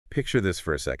Picture this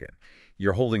for a second.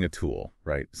 You're holding a tool,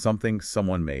 right? Something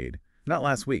someone made, not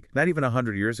last week, not even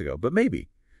 100 years ago, but maybe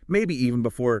even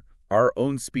before our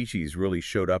own species really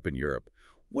showed up in Europe.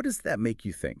 What does that make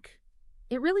you think?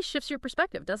 It really shifts your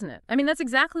perspective, doesn't it? I mean, that's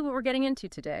exactly what we're getting into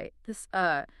today. This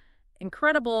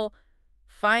incredible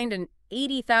find an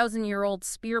 80,000-year-old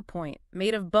spear point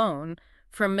made of bone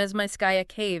from Mezmaiskaya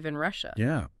Cave in Russia.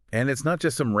 Yeah, and it's not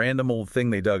just some random old thing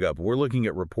they dug up. We're looking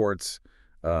at reports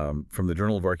from the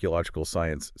Journal of Archaeological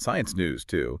Science News,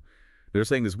 too. They're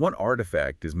saying this one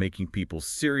artifact is making people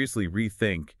seriously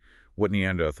rethink what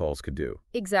Neanderthals could do.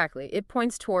 Exactly. It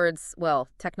points towards, well,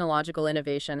 technological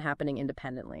innovation happening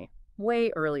independently,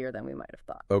 way earlier than we might have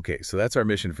thought. Okay, so that's our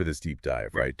mission for this deep dive,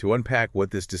 right? To unpack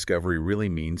what this discovery really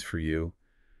means for you,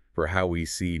 for how we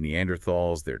see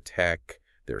Neanderthals, their tech,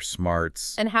 their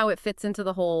smarts. And how it fits into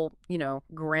the whole,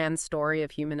 grand story of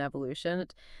human evolution.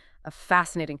 A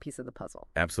fascinating piece of the puzzle.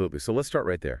 Absolutely. So let's start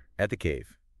right there, at the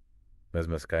cave,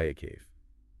 Mezmaiskaya Cave.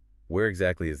 Where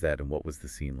exactly is that, and what was the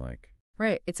scene like?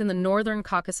 Right. It's in the northern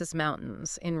Caucasus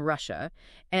Mountains in Russia.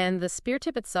 And the spear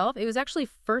tip itself, it was actually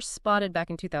first spotted back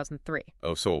in 2003.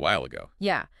 Oh, so a while ago.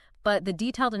 Yeah. But the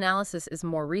detailed analysis is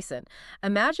more recent.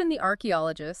 Imagine the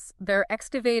archaeologists. They're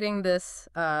excavating this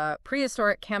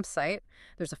prehistoric campsite.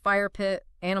 There's a fire pit,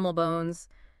 animal bones,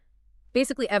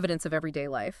 basically evidence of everyday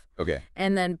life. Okay.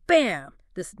 And then, bam,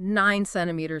 this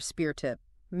 9-centimeter spear tip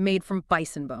made from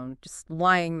bison bone, just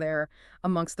lying there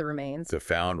amongst the remains. So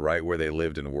found right where they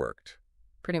lived and worked.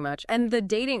 Pretty much. And the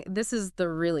dating, this is the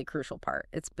really crucial part.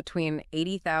 It's between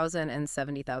 80,000 and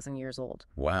 70,000 years old.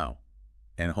 Wow.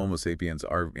 And Homo Sapiens,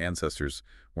 our ancestors,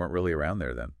 weren't really around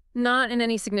there then? Not in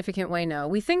any significant way, no.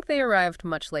 We think they arrived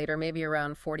much later, maybe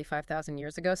around 45,000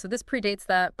 years ago. So this predates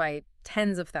that by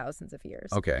tens of thousands of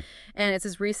years. Okay. And it's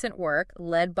his recent work,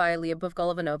 led by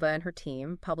Lyubov-Golovanova and her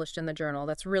team, published in the journal,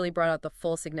 that's really brought out the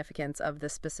full significance of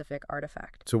this specific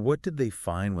artifact. So what did they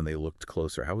find when they looked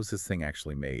closer? How was this thing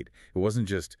actually made? It wasn't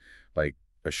just like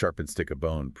a sharpened stick of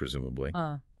bone, presumably.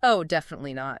 Oh,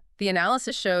 definitely not. The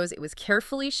analysis shows it was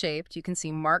carefully shaped. You can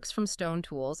see marks from stone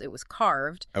tools. It was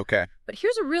carved. Okay. But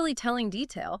here's a really telling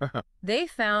detail. They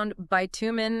found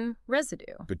bitumen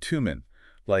residue. Bitumen,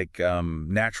 like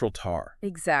natural tar.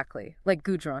 Exactly. Like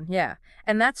gudron, yeah.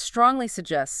 And that strongly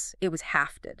suggests it was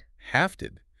hafted.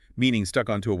 Hafted, meaning stuck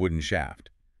onto a wooden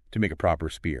shaft to make a proper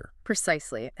spear.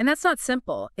 Precisely. And that's not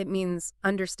simple. It means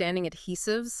understanding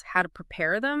adhesives, how to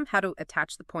prepare them, how to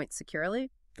attach the point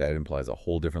securely. That implies a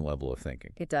whole different level of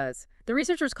thinking. It does. The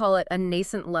researchers call it a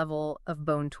nascent level of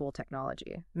bone tool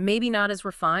technology. Maybe not as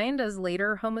refined as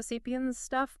later Homo sapiens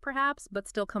stuff, perhaps, but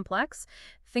still complex.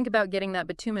 Think about getting that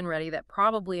bitumen ready. That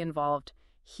probably involved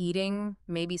heating,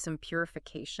 maybe some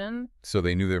purification. So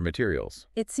they knew their materials.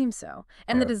 It seems so.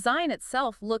 And the design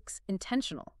itself looks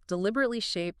intentional, deliberately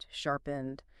shaped,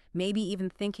 sharpened, maybe even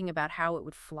thinking about how it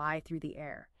would fly through the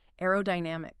air.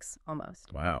 Aerodynamics,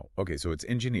 almost. Wow. Okay, so it's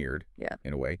engineered, yeah,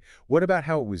 in a way. What about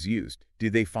how it was used?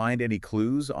 Did they find any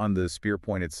clues on the spear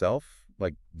point itself,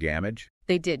 like damage?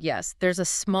 They did, yes. There's a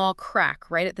small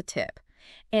crack right at the tip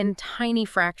and tiny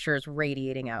fractures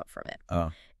radiating out from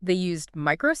it. They used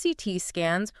micro-CT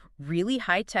scans, really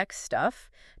high-tech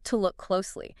stuff, to look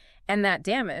closely. And that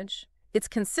damage, it's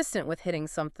consistent with hitting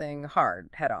something hard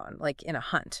head-on, like in a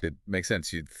hunt. It makes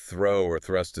sense. You'd throw or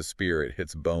thrust a spear, it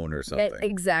hits bone or something.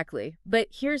 Exactly. But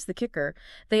here's the kicker.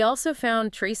 They also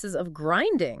found traces of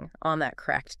grinding on that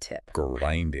cracked tip.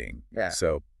 Grinding. Yeah.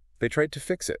 So they tried to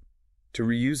fix it, to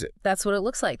reuse it. That's what it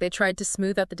looks like. They tried to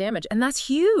smooth out the damage. And that's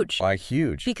huge. Why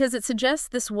huge? Because it suggests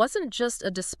this wasn't just a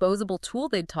disposable tool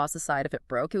they'd toss aside if it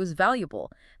broke. It was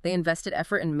valuable. They invested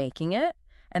effort in making it,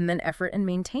 and then effort in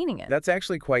maintaining it. That's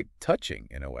actually quite touching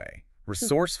in a way.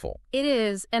 Resourceful. It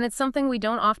is, and it's something we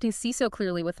don't often see so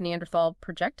clearly with Neanderthal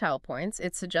projectile points.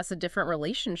 It suggests a different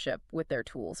relationship with their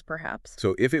tools, perhaps.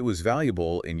 So if it was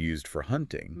valuable and used for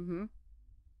hunting,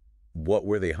 what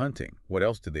were they hunting? What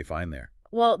else did they find there?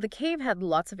 Well, the cave had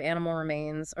lots of animal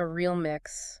remains, a real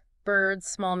mix. Birds,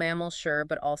 small mammals, sure,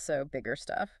 but also bigger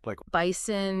stuff. Like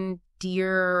bison,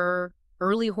 deer,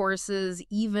 early horses,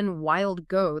 even wild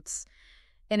goats.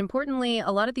 And importantly,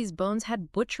 a lot of these bones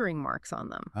had butchering marks on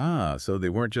them. Ah, so they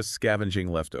weren't just scavenging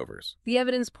leftovers. The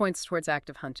evidence points towards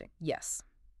active hunting, yes.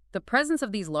 The presence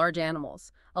of these large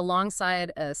animals,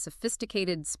 alongside a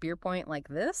sophisticated spear point like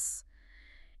this,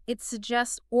 it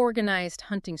suggests organized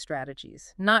hunting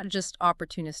strategies, not just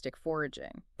opportunistic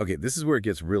foraging. Okay, this is where it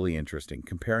gets really interesting,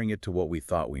 comparing it to what we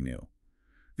thought we knew.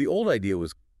 The old idea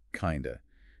was kinda.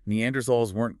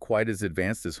 Neanderthals weren't quite as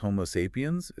advanced as Homo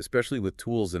sapiens, especially with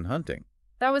tools and hunting.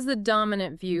 That was the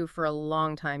dominant view for a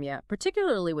long time yet,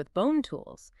 particularly with bone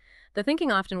tools. The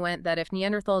thinking often went that if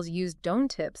Neanderthals used stone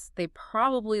tips, they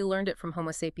probably learned it from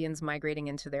Homo sapiens migrating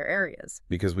into their areas.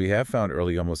 Because we have found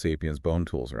early Homo sapiens bone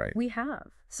tools, right? We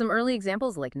have. Some early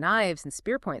examples like knives and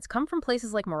spear points come from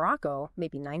places like Morocco,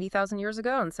 maybe 90,000 years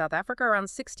ago, and South Africa around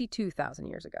 62,000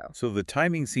 years ago. So the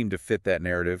timing seemed to fit that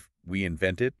narrative. We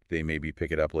invent it, they maybe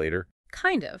pick it up later.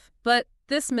 Kind of. But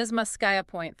this Mezmaiskaya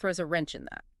point throws a wrench in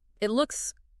that. It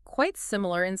looks quite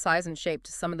similar in size and shape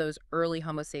to some of those early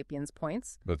Homo sapiens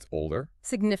points. But it's older?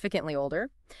 Significantly older.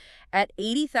 At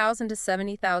 80,000 to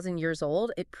 70,000 years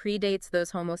old, it predates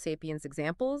those Homo sapiens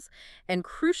examples, and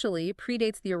crucially,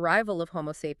 predates the arrival of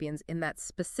Homo sapiens in that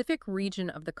specific region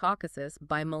of the Caucasus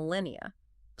by millennia.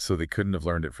 So they couldn't have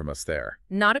learned it from us there?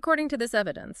 Not according to this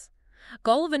evidence.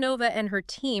 Golovanova and her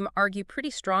team argue pretty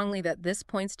strongly that this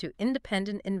points to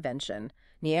independent invention,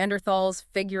 Neanderthals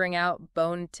figuring out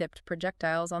bone-tipped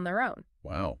projectiles on their own.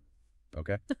 Wow.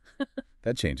 Okay.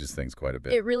 That changes things quite a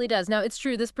bit. It really does. Now, it's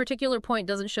true, this particular point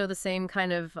doesn't show the same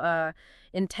kind of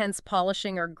intense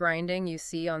polishing or grinding you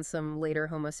see on some later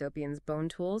Homo sapiens bone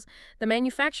tools. The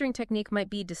manufacturing technique might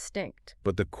be distinct.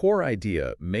 But the core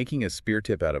idea, making a spear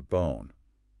tip out of bone,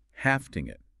 hafting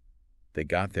it, they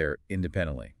got there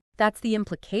independently. That's the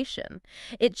implication.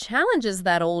 It challenges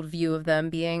that old view of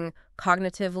them being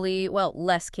cognitively, well,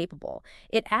 less capable.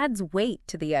 It adds weight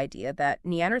to the idea that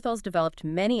Neanderthals developed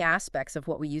many aspects of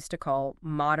what we used to call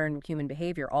modern human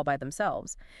behavior all by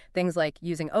themselves. Things like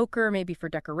using ochre, maybe for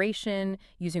decoration,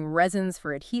 using resins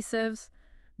for adhesives.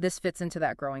 This fits into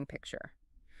that growing picture.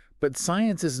 But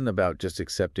science isn't about just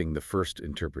accepting the first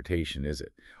interpretation, is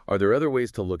it? Are there other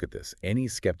ways to look at this? Any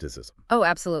skepticism? Oh,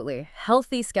 absolutely.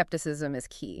 Healthy skepticism is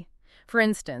key. For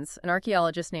instance, an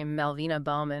archaeologist named Malvina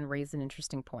Baumann raised an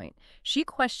interesting point. She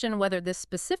questioned whether this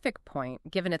specific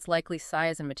point, given its likely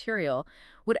size and material,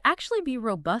 would actually be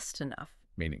robust enough.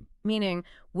 Meaning,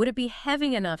 would it be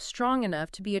heavy enough, strong enough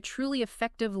to be a truly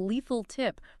effective, lethal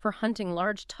tip for hunting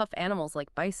large, tough animals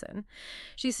like bison?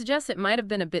 She suggests it might have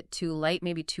been a bit too light,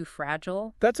 maybe too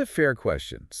fragile. That's a fair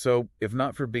question. So, if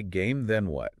not for big game, then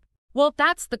what? Well,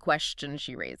 that's the question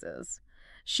she raises.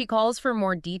 She calls for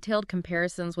more detailed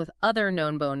comparisons with other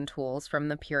known bone tools from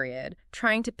the period,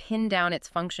 trying to pin down its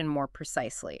function more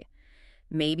precisely.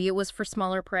 Maybe it was for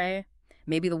smaller prey.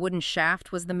 Maybe the wooden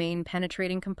shaft was the main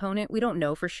penetrating component. We don't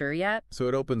know for sure yet. So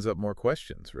it opens up more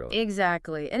questions, really.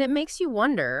 Exactly. And it makes you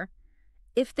wonder,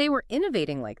 if they were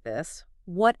innovating like this,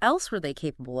 what else were they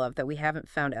capable of that we haven't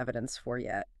found evidence for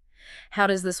yet? How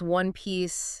does this one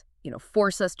piece,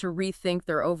 force us to rethink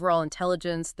their overall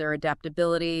intelligence, their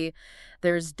adaptability?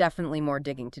 There's definitely more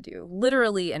digging to do,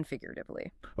 literally and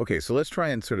figuratively. Okay, so let's try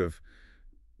and sort of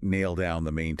nail down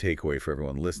the main takeaway for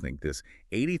everyone listening. This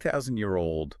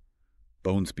 80,000-year-old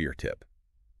bone spear tip.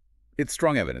 It's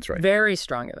strong evidence, right? Very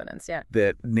strong evidence, yeah.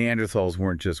 That Neanderthals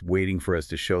weren't just waiting for us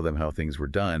to show them how things were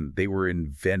done. They were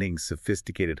inventing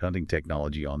sophisticated hunting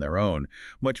technology on their own,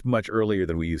 much, much earlier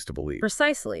than we used to believe.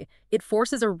 Precisely. It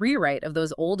forces a rewrite of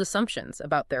those old assumptions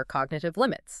about their cognitive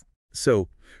limits. So,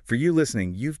 for you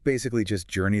listening, you've basically just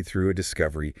journeyed through a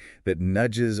discovery that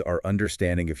nudges our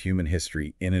understanding of human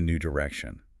history in a new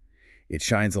direction. It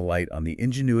shines a light on the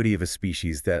ingenuity of a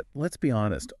species that, let's be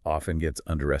honest, often gets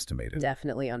underestimated.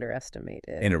 Definitely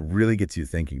underestimated. And it really gets you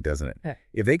thinking, doesn't it?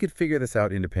 If they could figure this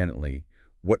out independently,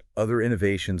 what other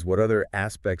innovations, what other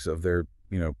aspects of their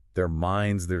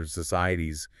minds, their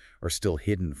societies are still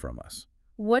hidden from us?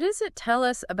 What does it tell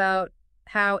us about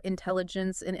how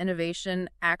intelligence and innovation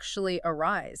actually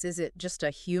arise? Is it just a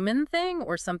human thing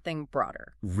or something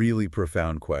broader? Really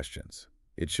profound questions.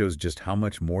 It shows just how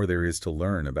much more there is to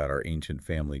learn about our ancient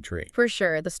family tree. For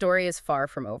sure, the story is far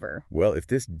from over. Well, if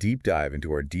this deep dive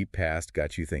into our deep past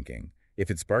got you thinking, if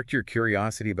it sparked your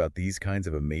curiosity about these kinds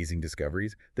of amazing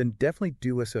discoveries, then definitely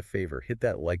do us a favor. Hit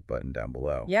that like button down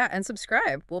below. Yeah, and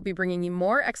subscribe. We'll be bringing you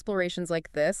more explorations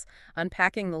like this,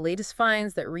 unpacking the latest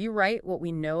finds that rewrite what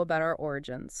we know about our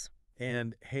origins.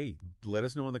 And hey, let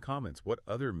us know in the comments, what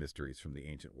other mysteries from the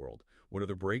ancient world, what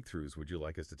other breakthroughs would you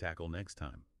like us to tackle next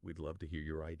time? We'd love to hear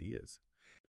your ideas.